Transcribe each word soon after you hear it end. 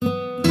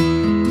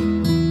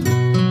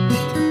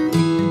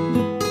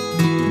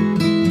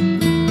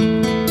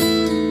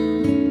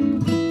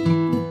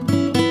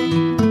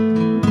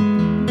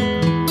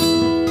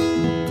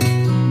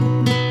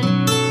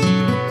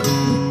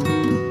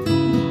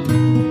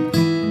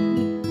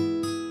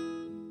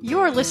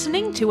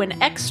listening to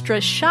an extra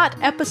shot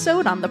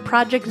episode on the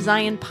Project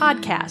Zion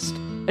podcast,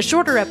 a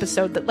shorter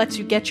episode that lets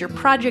you get your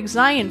Project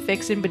Zion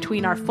fix in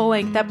between our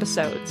full-length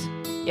episodes.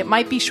 It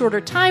might be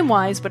shorter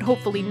time-wise, but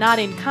hopefully not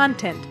in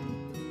content.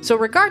 So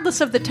regardless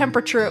of the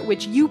temperature at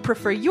which you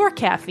prefer your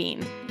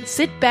caffeine,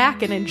 sit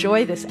back and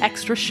enjoy this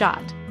extra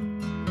shot.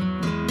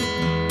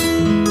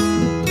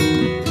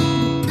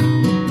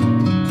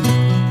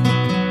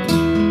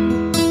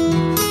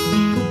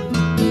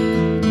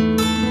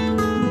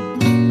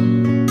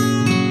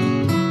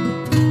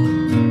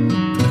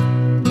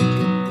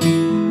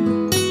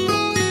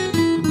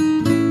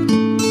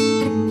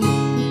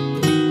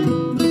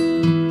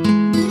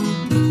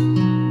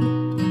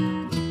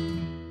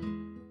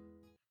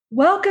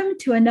 Welcome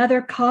to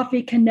another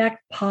Coffee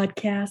Connect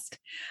podcast.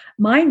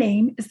 My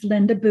name is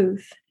Linda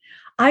Booth.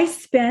 I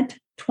spent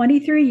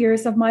 23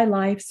 years of my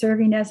life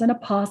serving as an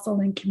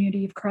apostle in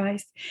Community of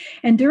Christ.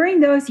 And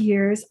during those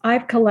years,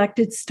 I've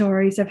collected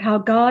stories of how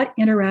God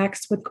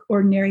interacts with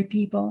ordinary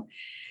people.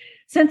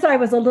 Since I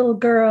was a little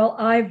girl,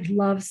 I've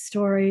loved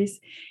stories.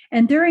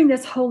 And during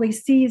this holy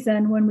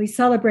season, when we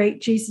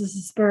celebrate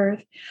Jesus'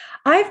 birth,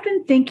 I've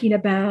been thinking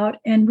about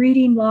and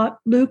reading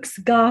Luke's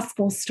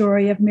gospel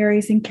story of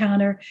Mary's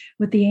encounter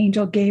with the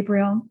angel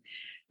Gabriel,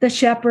 the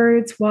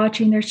shepherds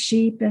watching their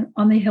sheep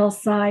on the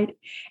hillside,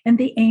 and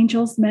the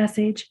angel's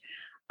message,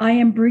 I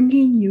am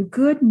bringing you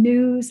good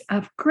news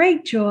of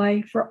great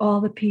joy for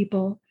all the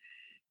people.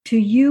 To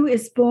you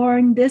is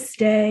born this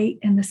day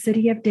in the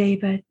city of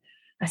David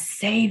a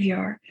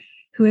Savior,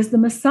 who is the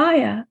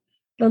Messiah,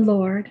 the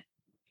Lord.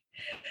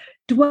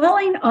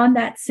 Dwelling on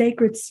that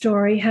sacred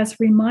story has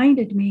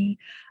reminded me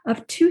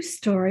of two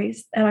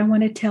stories that I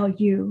want to tell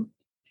you.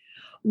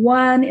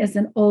 One is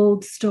an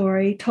old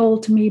story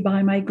told to me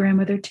by my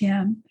grandmother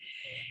Tim,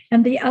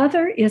 and the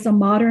other is a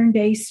modern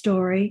day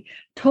story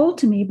told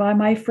to me by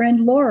my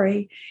friend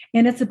Lori,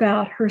 and it's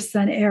about her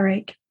son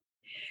Eric.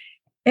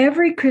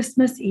 Every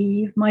Christmas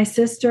Eve, my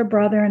sister,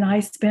 brother, and I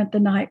spent the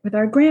night with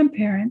our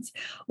grandparents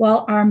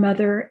while our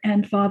mother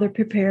and father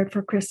prepared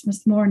for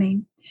Christmas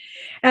morning.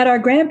 At our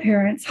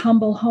grandparents'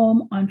 humble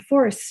home on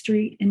Forest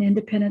Street in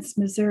Independence,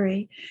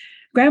 Missouri,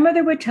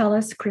 grandmother would tell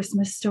us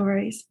Christmas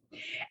stories.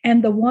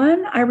 And the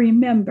one I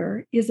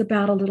remember is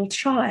about a little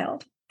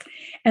child.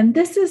 And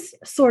this is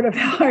sort of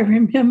how I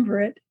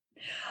remember it.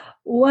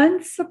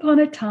 Once upon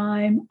a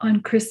time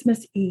on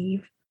Christmas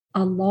Eve,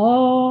 a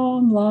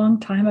long, long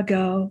time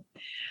ago,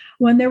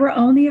 when there were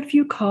only a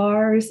few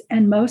cars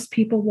and most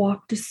people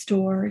walked to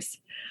stores,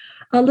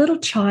 a little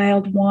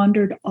child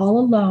wandered all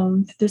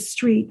alone through the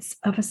streets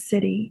of a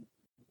city.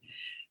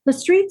 The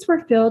streets were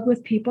filled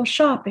with people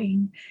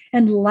shopping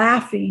and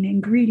laughing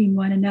and greeting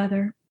one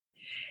another.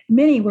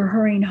 Many were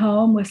hurrying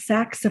home with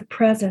sacks of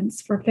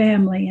presents for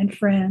family and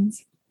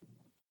friends.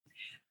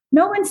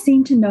 No one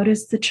seemed to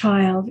notice the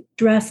child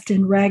dressed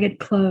in ragged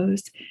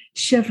clothes,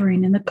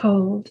 shivering in the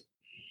cold.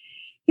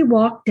 He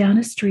walked down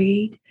a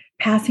street,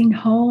 passing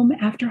home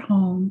after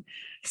home,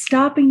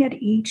 stopping at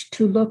each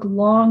to look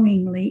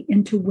longingly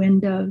into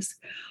windows,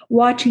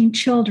 watching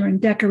children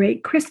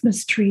decorate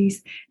Christmas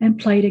trees and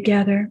play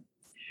together.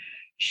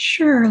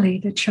 Surely,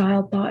 the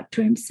child thought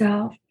to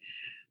himself,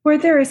 where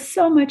there is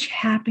so much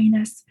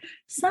happiness,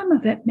 some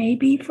of it may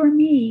be for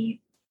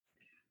me.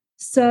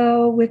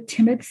 So, with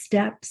timid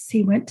steps,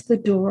 he went to the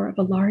door of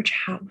a large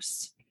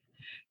house.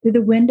 Through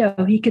the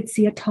window, he could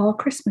see a tall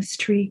Christmas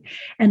tree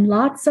and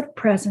lots of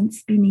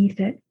presents beneath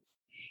it.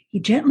 He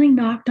gently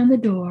knocked on the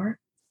door.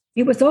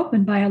 It was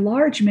opened by a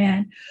large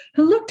man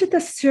who looked at the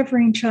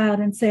shivering child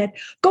and said,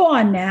 "Go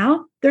on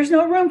now, there's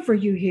no room for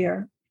you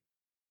here."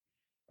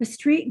 The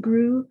street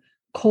grew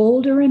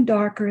colder and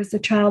darker as the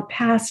child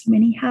passed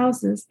many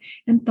houses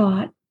and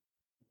thought,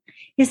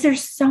 is there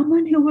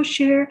someone who will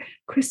share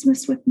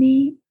Christmas with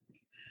me?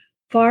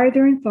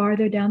 Farther and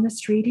farther down the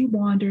street he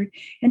wandered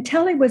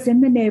until he was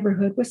in the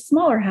neighborhood with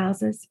smaller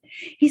houses.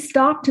 He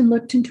stopped and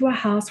looked into a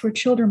house where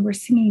children were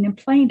singing and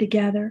playing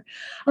together.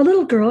 A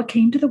little girl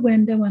came to the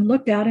window and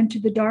looked out into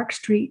the dark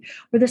street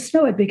where the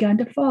snow had begun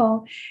to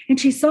fall. And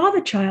she saw the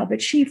child,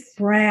 but she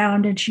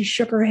frowned and she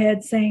shook her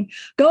head, saying,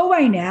 "Go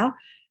away now.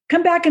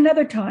 Come back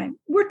another time.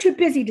 We're too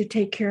busy to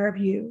take care of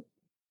you."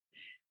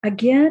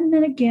 Again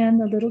and again,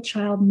 the little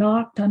child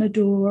knocked on a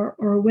door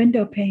or a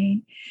window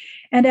pane,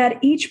 and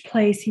at each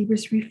place he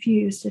was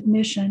refused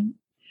admission.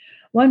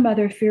 One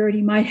mother feared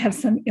he might have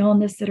some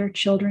illness that her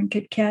children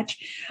could catch.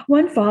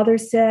 One father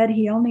said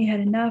he only had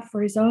enough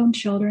for his own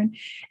children,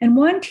 and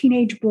one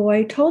teenage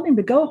boy told him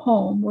to go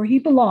home where he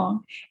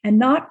belonged and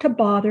not to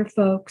bother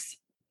folks.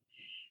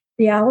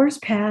 The hours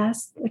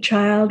passed, the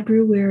child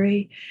grew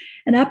weary,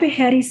 and up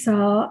ahead he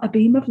saw a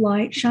beam of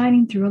light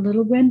shining through a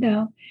little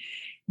window.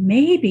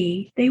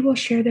 Maybe they will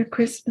share their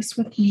Christmas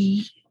with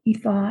me, he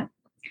thought.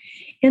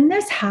 In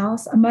this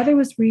house, a mother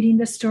was reading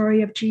the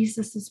story of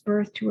Jesus'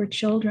 birth to her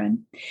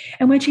children.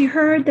 And when she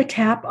heard the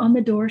tap on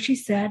the door, she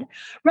said,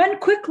 "Run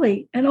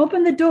quickly and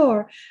open the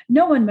door.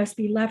 No one must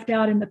be left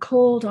out in the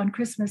cold on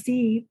Christmas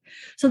Eve."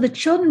 So the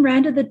children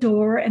ran to the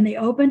door and they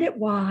opened it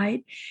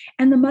wide.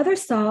 And the mother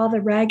saw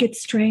the ragged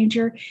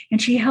stranger,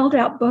 and she held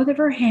out both of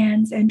her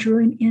hands and drew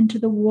him into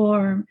the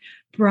warm,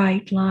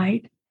 bright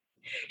light.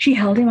 She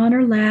held him on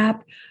her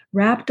lap,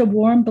 wrapped a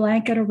warm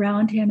blanket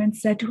around him, and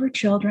said to her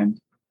children,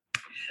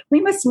 "We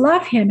must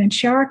love him and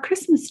share our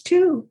Christmas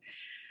too."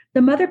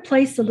 The mother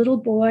placed the little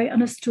boy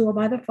on a stool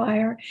by the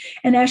fire,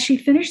 and as she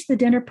finished the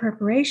dinner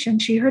preparation,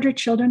 she heard her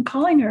children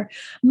calling her,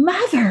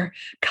 "Mother,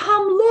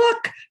 come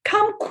look,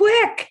 come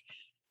quick."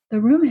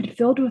 The room had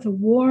filled with a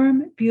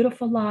warm,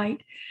 beautiful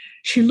light.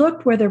 She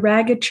looked where the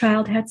ragged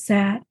child had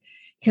sat.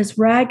 His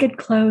ragged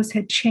clothes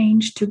had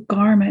changed to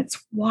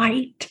garments,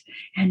 white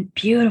and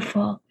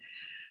beautiful.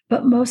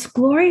 But most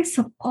glorious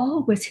of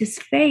all was his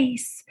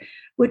face,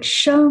 which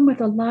shone with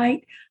a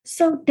light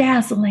so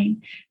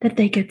dazzling that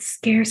they could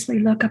scarcely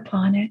look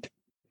upon it.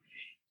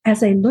 As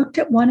they looked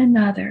at one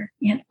another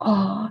in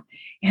awe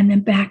and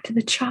then back to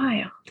the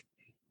child,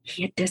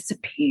 he had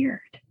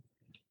disappeared.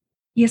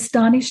 The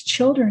astonished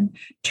children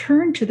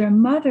turned to their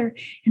mother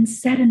and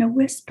said in a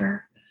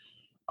whisper,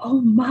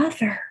 "Oh,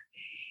 Mother,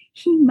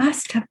 he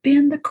must have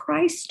been the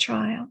Christ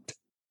child."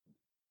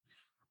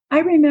 I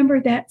remember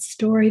that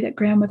story that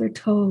grandmother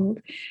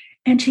told,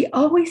 and she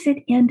always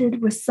had ended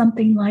with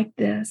something like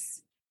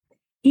this.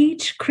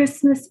 Each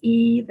Christmas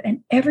Eve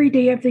and every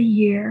day of the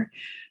year,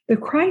 the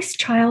Christ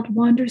child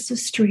wanders the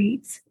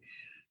streets.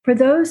 For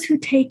those who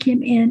take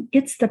him in,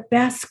 it's the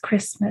best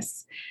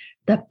Christmas,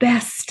 the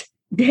best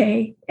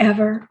day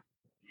ever.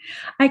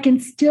 I can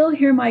still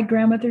hear my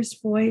grandmother's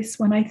voice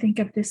when I think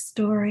of this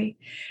story.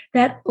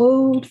 That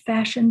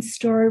old-fashioned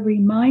story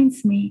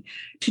reminds me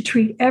to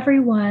treat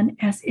everyone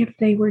as if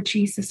they were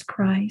Jesus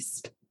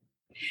Christ.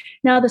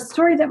 Now, the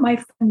story that my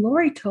friend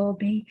Lori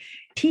told me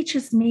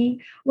teaches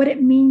me what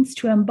it means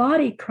to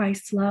embody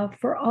Christ's love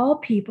for all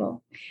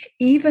people,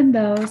 even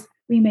those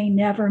we may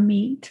never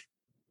meet.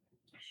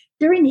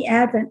 During the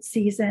Advent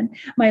season,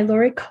 my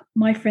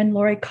friend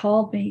Lori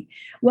called me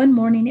one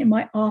morning in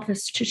my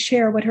office to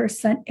share what her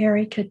son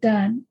Eric had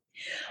done.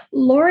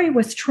 Lori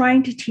was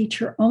trying to teach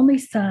her only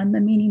son the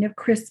meaning of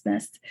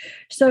Christmas,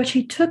 so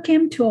she took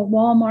him to a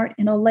Walmart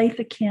in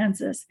Olathe,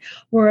 Kansas,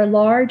 where a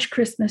large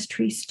Christmas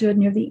tree stood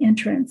near the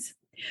entrance.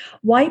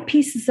 White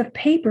pieces of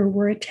paper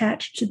were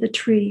attached to the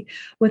tree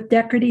with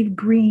decorative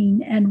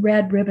green and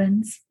red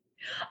ribbons.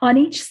 On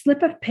each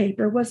slip of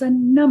paper was a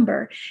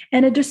number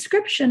and a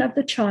description of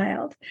the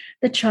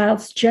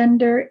child's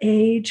gender,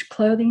 age,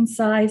 clothing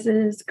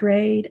sizes,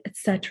 grade,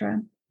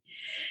 etc.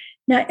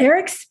 Now,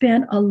 Eric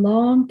spent a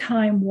long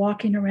time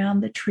walking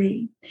around the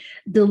tree,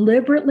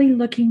 deliberately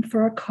looking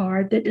for a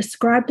card that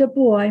described a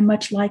boy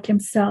much like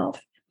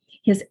himself,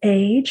 his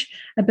age,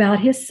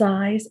 about his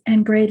size,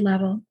 and grade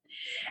level.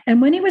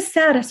 And when he was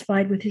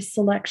satisfied with his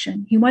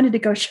selection, he wanted to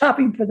go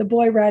shopping for the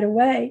boy right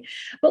away,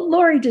 but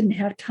Lori didn't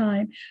have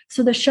time,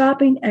 so the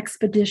shopping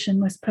expedition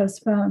was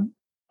postponed.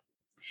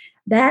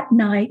 That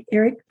night,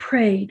 Eric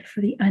prayed for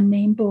the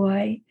unnamed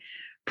boy,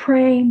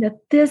 praying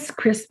that this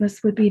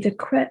Christmas would be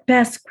the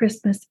best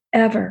Christmas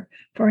ever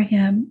for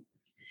him.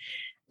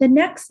 The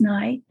next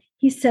night,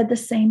 he said the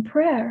same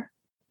prayer.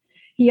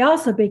 He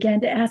also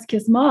began to ask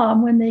his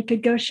mom when they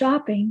could go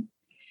shopping.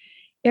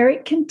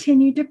 Eric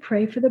continued to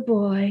pray for the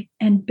boy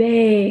and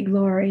beg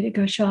Lori to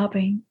go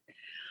shopping.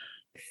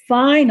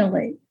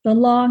 Finally, the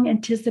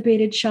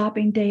long-anticipated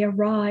shopping day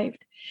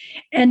arrived.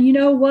 And you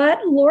know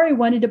what? Lori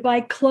wanted to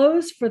buy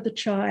clothes for the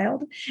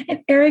child,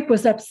 and Eric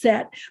was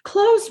upset.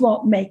 Clothes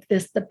won't make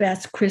this the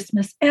best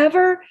Christmas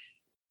ever.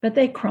 But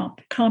they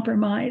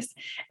compromised.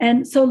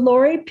 And so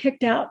Lori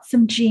picked out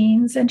some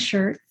jeans and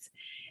shirts,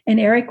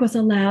 and Eric was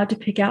allowed to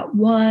pick out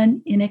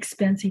one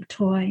inexpensive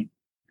toy.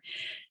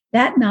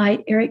 That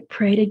night, Eric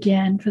prayed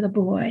again for the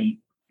boy.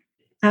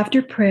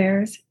 After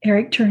prayers,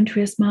 Eric turned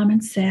to his mom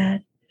and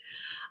said,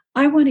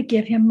 "I want to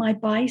give him my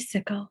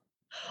bicycle."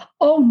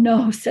 "Oh,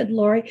 no," said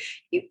Lori.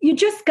 You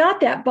just got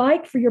that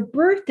bike for your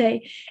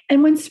birthday,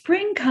 and when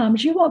spring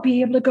comes, you won't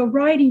be able to go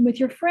riding with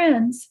your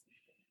friends."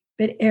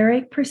 But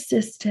Eric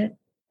persisted.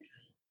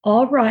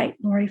 "All right,"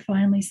 Lori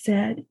finally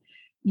said.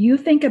 "You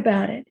think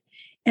about it,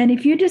 and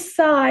if you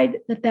decide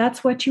that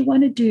that's what you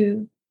want to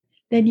do,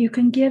 then you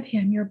can give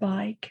him your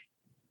bike."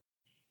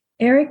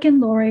 Eric and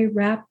Lori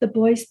wrapped the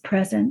boys'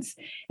 presents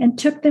and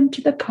took them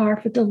to the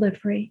car for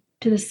delivery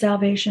to the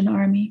Salvation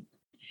Army.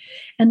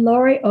 And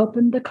Lori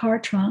opened the car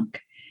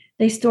trunk.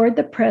 They stored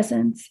the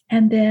presents,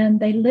 and then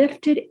they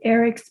lifted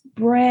Eric's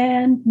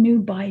brand new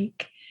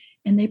bike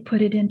and they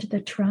put it into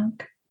the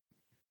trunk.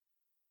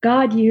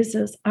 God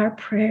uses our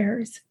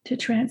prayers to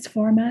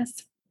transform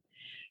us.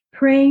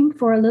 Praying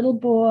for a little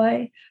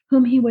boy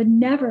whom he would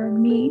never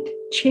meet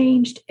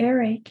changed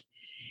Eric.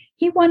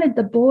 He wanted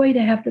the boy to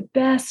have the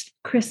best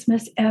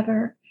Christmas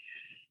ever.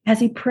 As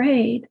he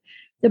prayed,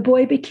 the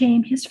boy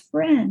became his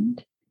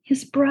friend,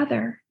 his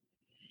brother.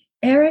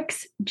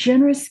 Eric's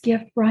generous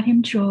gift brought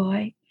him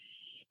joy.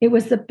 It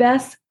was the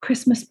best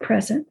Christmas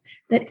present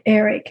that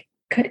Eric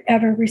could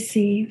ever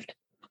receive.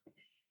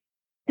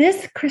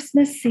 This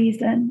Christmas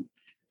season,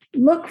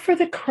 look for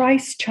the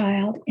Christ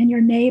child in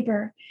your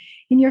neighbor,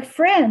 in your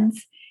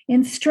friends,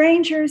 in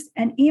strangers,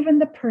 and even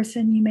the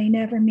person you may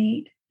never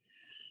meet.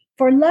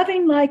 For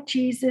loving like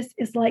Jesus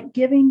is like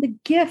giving the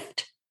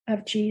gift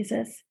of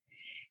Jesus.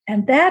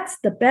 And that's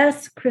the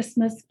best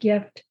Christmas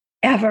gift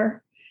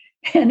ever.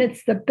 And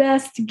it's the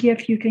best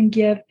gift you can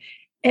give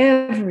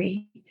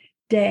every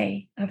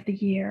day of the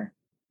year.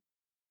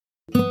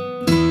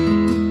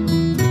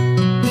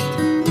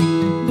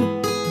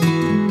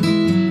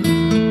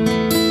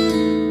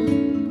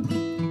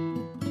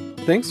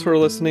 Thanks for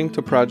listening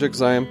to Project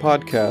Zion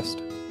Podcast.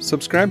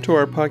 Subscribe to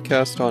our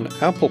podcast on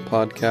Apple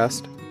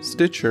Podcast,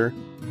 Stitcher,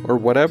 or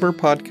whatever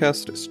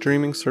podcast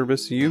streaming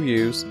service you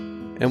use,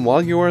 and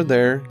while you are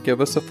there,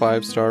 give us a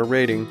 5-star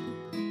rating.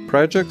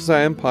 Project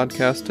Zion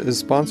Podcast is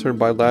sponsored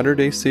by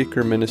Latter-day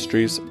Seeker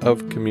Ministries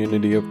of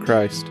Community of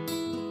Christ.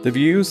 The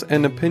views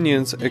and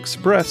opinions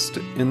expressed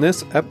in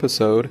this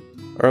episode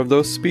are of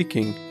those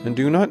speaking and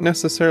do not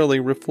necessarily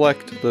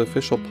reflect the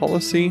official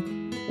policy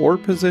or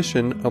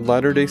position of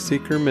Latter-day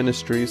Seeker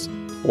Ministries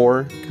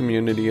or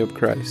Community of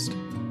Christ.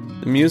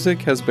 The music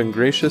has been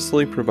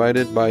graciously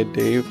provided by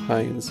Dave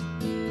Hines.